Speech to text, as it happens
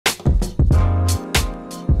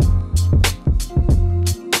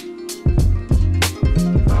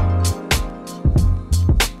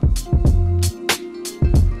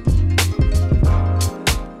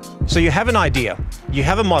you have an idea, you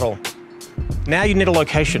have a model, now you need a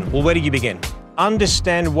location. Well, where do you begin?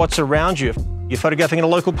 Understand what's around you. You're photographing in a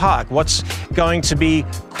local park. What's going to be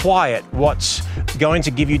quiet? What's going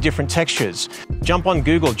to give you different textures? Jump on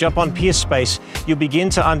Google, jump on Peerspace. You'll begin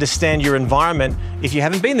to understand your environment if you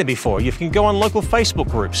haven't been there before. You can go on local Facebook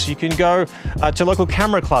groups. You can go to local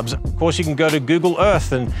camera clubs. Of course, you can go to Google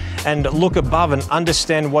Earth and look above and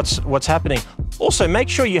understand what's happening. Also, make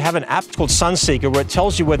sure you have an app called Sunseeker where it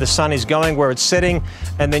tells you where the sun is going, where it's setting,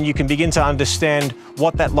 and then you can begin to understand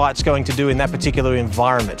what that light's going to do in that particular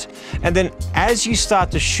environment. And then as you start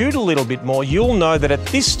to shoot a little bit more, you'll know that at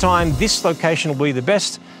this time, this location will be the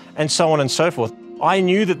best, and so on and so forth. I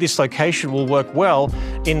knew that this location will work well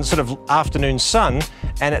in sort of afternoon sun,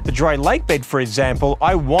 and at the dry lake bed, for example,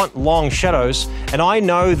 I want long shadows, and I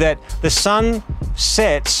know that the sun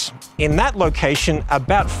sets in that location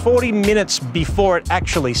about 40 minutes before it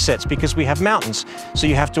actually sets, because we have mountains, so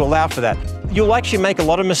you have to allow for that. You'll actually make a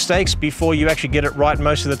lot of mistakes before you actually get it right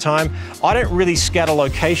most of the time. I don't really scatter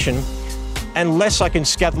location unless I can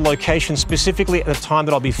scout the location specifically at the time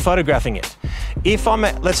that I'll be photographing it. If I'm,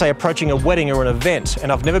 let's say, approaching a wedding or an event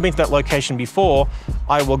and I've never been to that location before,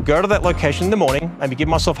 I will go to that location in the morning, maybe give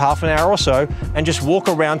myself half an hour or so, and just walk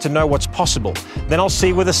around to know what's possible. Then I'll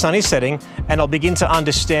see where the sun is setting, and I'll begin to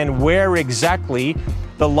understand where exactly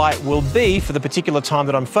the light will be for the particular time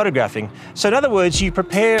that I'm photographing. So in other words, you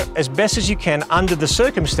prepare as best as you can under the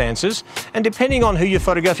circumstances, and depending on who you're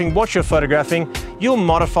photographing, what you're photographing, you'll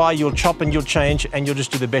modify, you'll chop and you'll change, and you'll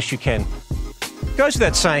just do the best you can. Goes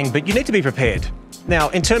without saying, but you need to be prepared. Now,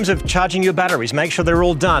 in terms of charging your batteries, make sure they're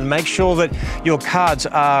all done. Make sure that your cards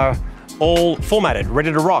are all formatted,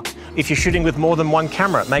 ready to rock. If you're shooting with more than one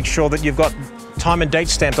camera, make sure that you've got time and date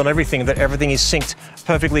stamped on everything, that everything is synced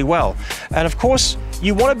perfectly well. And of course,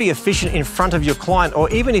 you want to be efficient in front of your client, or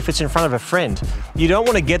even if it's in front of a friend. You don't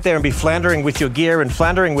want to get there and be floundering with your gear and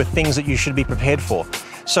floundering with things that you should be prepared for.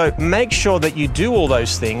 So make sure that you do all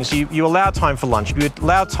those things. You allow time for lunch. You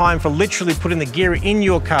allow time for literally putting the gear in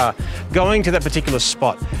your car, going to that particular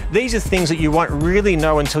spot. These are things that you won't really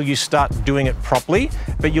know until you start doing it properly,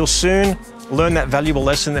 but you'll soon learn that valuable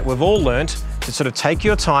lesson that we've all learned, to sort of take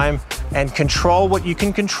your time and control what you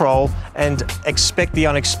can control and expect the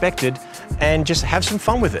unexpected and just have some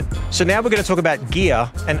fun with it. So now we're going to talk about gear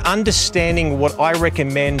and understanding what I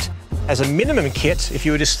recommend as a minimum kit if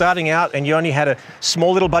you were just starting out and you only had a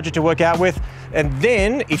small little budget to work out with. And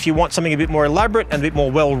then if you want something a bit more elaborate and a bit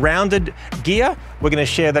more well-rounded gear, we're going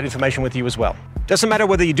to share that information with you as well. Doesn't matter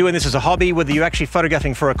whether you're doing this as a hobby, whether you're actually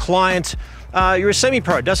photographing for a client, you're a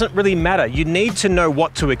semi-pro, it doesn't really matter. You need to know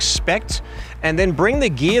what to expect and then bring the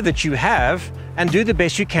gear that you have and do the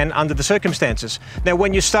best you can under the circumstances. Now,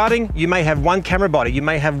 when you're starting, you may have one camera body, you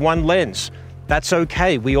may have one lens. That's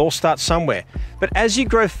okay, we all start somewhere. But as you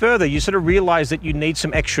grow further, you sort of realize that you need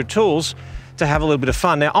some extra tools to have a little bit of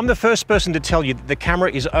fun. Now, I'm the first person to tell you that the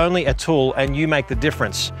camera is only a tool and you make the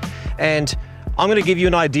difference. And I'm going to give you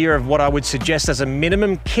an idea of what I would suggest as a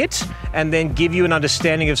minimum kit and then give you an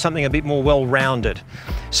understanding of something a bit more well-rounded.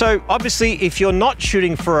 So obviously, if you're not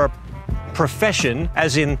shooting for a profession,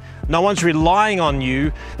 as in no one's relying on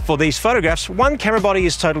you for these photographs, one camera body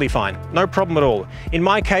is totally fine, no problem at all. In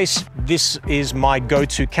my case, this is my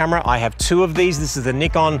go-to camera. I have two of these. This is the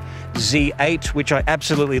Nikon Z8, which I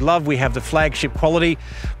absolutely love. We have the flagship quality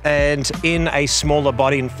and in a smaller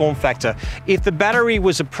body and form factor. If the battery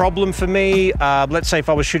was a problem for me, let's say if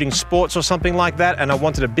I was shooting sports or something like that and I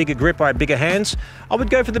wanted a bigger grip, I had bigger hands, I would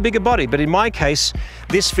go for the bigger body. But in my case,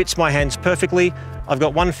 this fits my hands perfectly. I've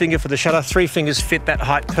got one finger for the shutter, three fingers fit that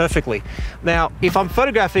height perfectly. Now, if I'm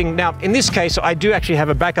photographing, now in this case, I do actually have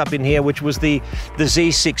a backup in here, which was the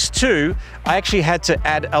Z6 II. I actually had to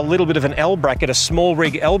add a little bit of an L bracket, a small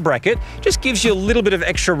rig L bracket. Just gives you a little bit of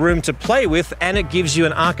extra room to play with, and it gives you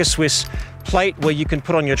an Arca Swiss plate where you can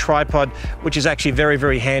put on your tripod, which is actually very,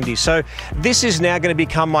 very handy. So this is now going to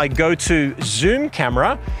become my go-to zoom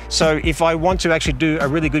camera. So if I want to actually do a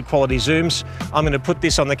really good quality zooms, I'm going to put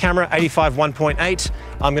this on the camera, 85 1.8.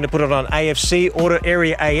 I'm going to put it on AFC, Auto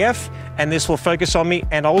Area AF, and this will focus on me.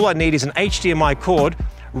 And all I need is an HDMI cord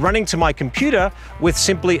running to my computer with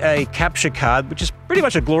simply a capture card, which is pretty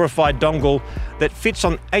much a glorified dongle that fits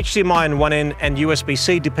on HDMI on one end and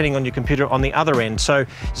USB-C depending on your computer on the other end. So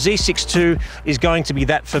Z6 II is going to be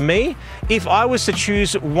that for me. If I was to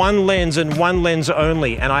choose one lens and one lens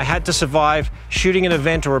only, and I had to survive shooting an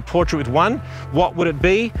event or a portrait with one, what would it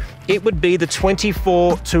be? It would be the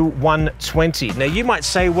 24 to 120. Now you might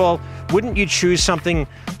say, well, wouldn't you choose something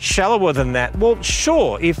shallower than that? Well,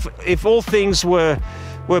 sure, if all things were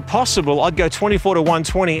were possible, I'd go 24 to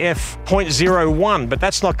 120 f.01, but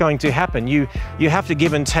that's not going to happen. You have to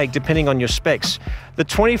give and take depending on your specs. The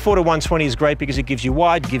 24 to 120 is great because it gives you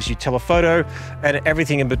wide, gives you telephoto, and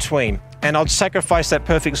everything in between. And I'd sacrifice that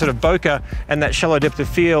perfect sort of bokeh and that shallow depth of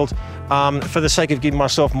field for the sake of giving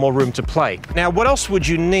myself more room to play. Now, what else would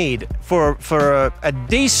you need for a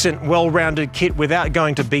decent, well-rounded kit without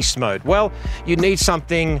going to beast mode? Well, you need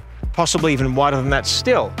something possibly even wider than that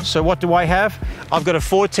still. So what do I have? I've got a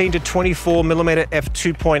 14 to 24 millimeter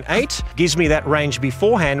f2.8. Gives me that range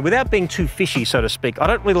beforehand without being too fishy, so to speak. I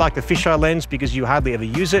don't really like the fisheye lens because you hardly ever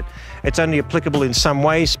use it. It's only applicable in some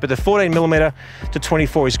ways, but the 14 millimeter to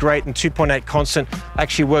 24 is great, and 2.8 constant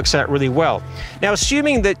actually works out really well. Now,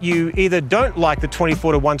 assuming that you either don't like the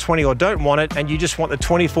 24 to 120 or don't want it, and you just want the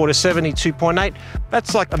 24 to 70 2.8,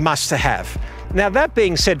 that's like a must to have. Now, that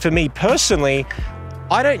being said, for me personally,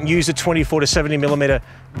 I don't use a 24 to 70 millimeter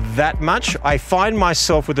that much. I find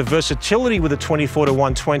myself with the versatility with a 24 to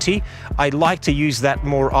 120. I like to use that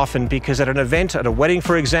more often because at an event, at a wedding,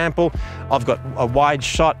 for example, I've got a wide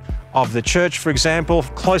shot of the church, for example,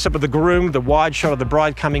 close up of the groom, the wide shot of the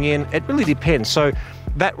bride coming in. It really depends. So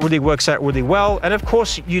that really works out really well. And of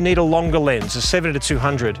course, you need a longer lens, a 70 to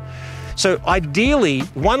 200. So ideally,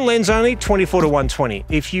 one lens only, 24 to 120.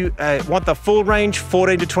 If you want the full range,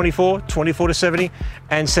 14 to 24, 24 to 70,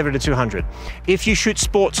 and 70 to 200. If you shoot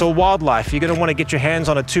sports or wildlife, you're going to want to get your hands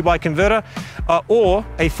on a 2x converter or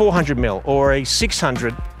a 400mm or a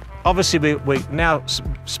 600. Obviously, we're now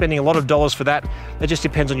spending a lot of dollars for that. It just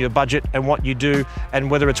depends on your budget and what you do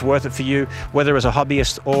and whether it's worth it for you, whether as a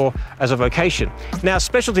hobbyist or as a vocation. Now,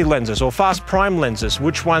 specialty lenses or fast prime lenses,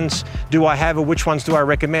 which ones do I have or which ones do I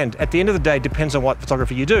recommend? At the end of the day, it depends on what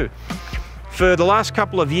photography you do. For the last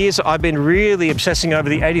couple of years, I've been really obsessing over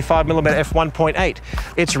the 85mm f1.8.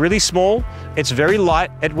 It's really small, it's very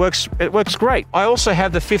light, it works great. I also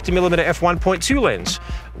have the 50mm f1.2 lens,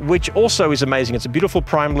 which also is amazing. It's a beautiful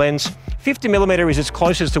prime lens. 50mm is as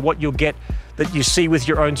closest to what you'll get that you see with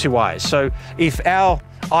your own two eyes. So if our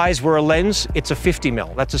eyes were a lens, it's a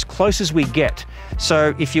 50mm. That's as close as we get.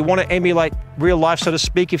 So if you want to emulate real life, so to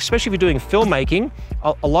speak, especially if you're doing filmmaking,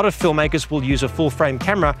 a lot of filmmakers will use a full frame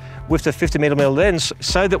camera with the 50mm lens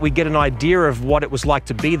so that we get an idea of what it was like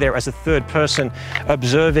to be there as a third person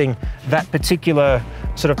observing that particular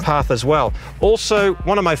sort of path as well. Also,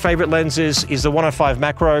 one of my favorite lenses is the 105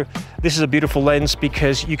 macro. This is a beautiful lens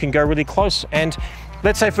because you can go really close. And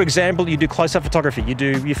let's say, for example, you do close-up photography.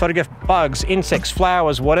 You photograph bugs, insects,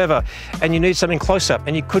 flowers, whatever, and you need something close-up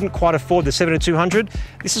and you couldn't quite afford the 70 to 200.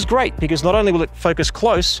 This is great because not only will it focus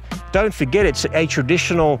close, don't forget it's a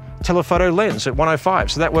traditional telephoto lens at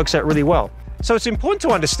 105, so that works out really well. So it's important to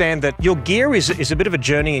understand that your gear is a bit of a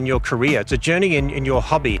journey in your career. It's a journey in your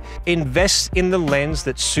hobby. Invest in the lens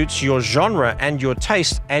that suits your genre and your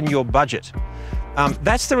taste and your budget.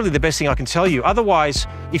 That's really the best thing I can tell you. Otherwise,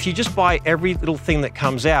 if you just buy every little thing that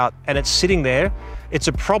comes out and it's sitting there, it's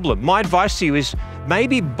a problem. My advice to you is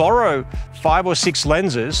maybe borrow 5 or 6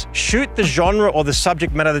 lenses, shoot the genre or the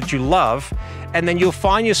subject matter that you love, and then you'll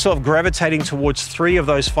find yourself gravitating towards 3 of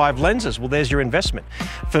those 5 lenses. Well, there's your investment.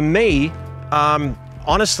 For me,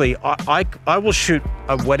 honestly, I will shoot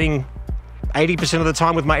a wedding 80% of the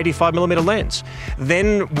time with my 85mm lens.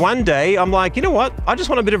 Then one day I'm like, you know what? I just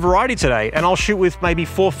want a bit of variety today, and I'll shoot with maybe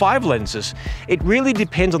 4 or 5 lenses. It really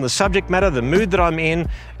depends on the subject matter, the mood that I'm in,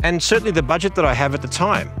 and certainly the budget that I have at the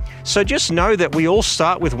time. So just know that we all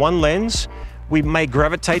start with one lens. We may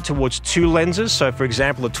gravitate towards 2 lenses. So for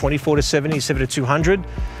example, a 24 to 70, 70 to 200.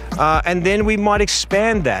 And then we might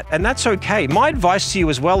expand that, and that's okay. My advice to you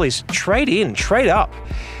as well is trade in, trade up.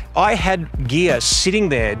 I had gear sitting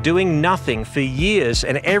there doing nothing for years,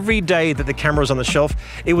 and every day that the camera was on the shelf,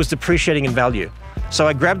 it was depreciating in value. So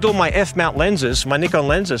I grabbed all my F-mount lenses, my Nikon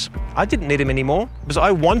lenses. I didn't need them anymore because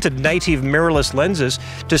I wanted native mirrorless lenses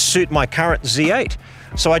to suit my current Z8.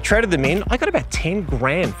 So I traded them in. I got about 10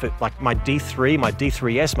 grand for like my D3, my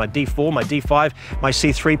D3S, my D4, my D5, my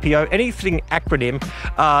C3PO, anything acronym.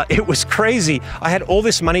 It was crazy. I had all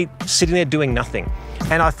this money sitting there doing nothing.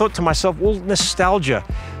 And I thought to myself, well, nostalgia.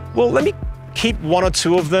 Well, let me keep 1 or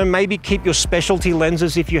 2 of them, maybe keep your specialty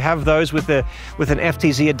lenses if you have those with an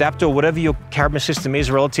FTZ adapter or whatever your camera system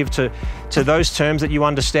is relative to those terms that you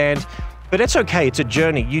understand. But it's okay, it's a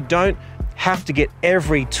journey. You don't have to get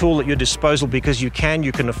every tool at your disposal because you can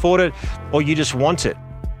afford it, or you just want it.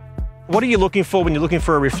 What are you looking for when you're looking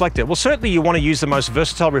for a reflector? Well, certainly you want to use the most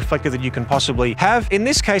versatile reflector that you can possibly have. In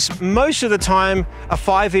this case, most of the time, a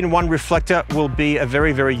 5-in-1 reflector will be a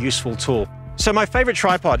very, very useful tool. So my favorite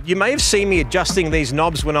tripod, you may have seen me adjusting these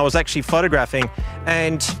knobs when I was actually photographing,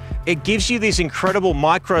 and it gives you these incredible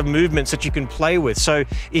micro movements that you can play with. So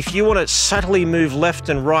if you want to subtly move left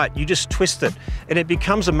and right, you just twist it and it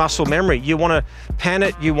becomes a muscle memory. You want to pan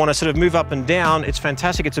it, you want to sort of move up and down. It's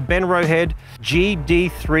fantastic. It's a Benro head,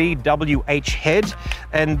 GD3WH head.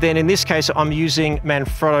 And then in this case, I'm using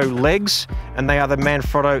Manfrotto legs, and they are the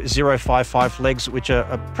Manfrotto 055 legs, which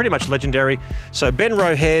are pretty much legendary. So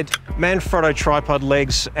Benro head, Manfrotto tripod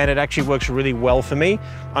legs, and it actually works really well for me.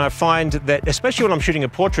 And I find that, especially when I'm shooting a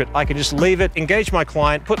portrait, I can just leave it, engage my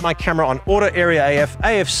client, put my camera on auto area AF,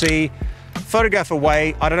 AFC, photograph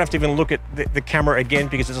away. I don't have to even look at the camera again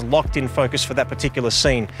because it's locked in focus for that particular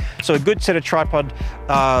scene. So a good set of tripod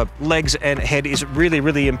legs and head is really,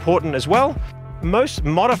 really important as well. Most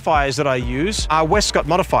modifiers that I use are Westcott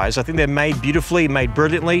modifiers. I think they're made beautifully, made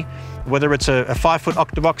brilliantly. Whether it's a 5-foot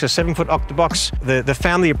octobox, a 7-foot octobox, the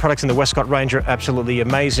family of products in the Westcott range are absolutely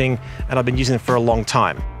amazing, and I've been using them for a long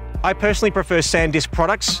time. I personally prefer SanDisk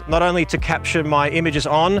products, not only to capture my images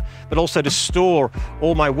on, but also to store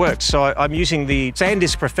all my work. So I'm using the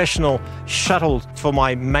SanDisk Professional Shuttle for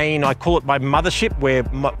my main, I call it my mothership, where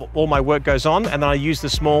all my work goes on, and then I use the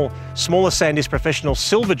smaller SanDisk Professional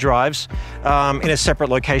Silver drives in a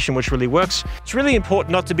separate location, which really works. It's really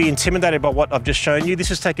important not to be intimidated by what I've just shown you. This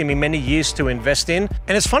has taken me many years to invest in.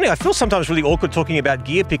 And it's funny, I feel sometimes really awkward talking about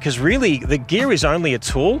gear because really the gear is only a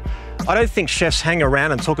tool. I don't think chefs hang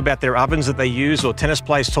around and talk about their ovens that they use, or tennis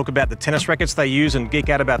players talk about the tennis rackets they use and geek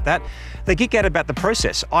out about that. They geek out about the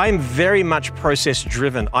process. I'm very much process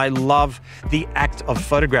driven. I love the act of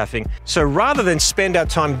photographing. So rather than spend our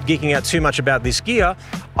time geeking out too much about this gear,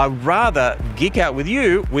 I'd rather geek out with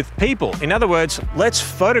you, with people. In other words, let's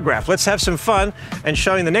photograph, let's have some fun, and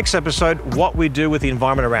show in the next episode what we do with the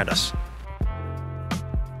environment around us.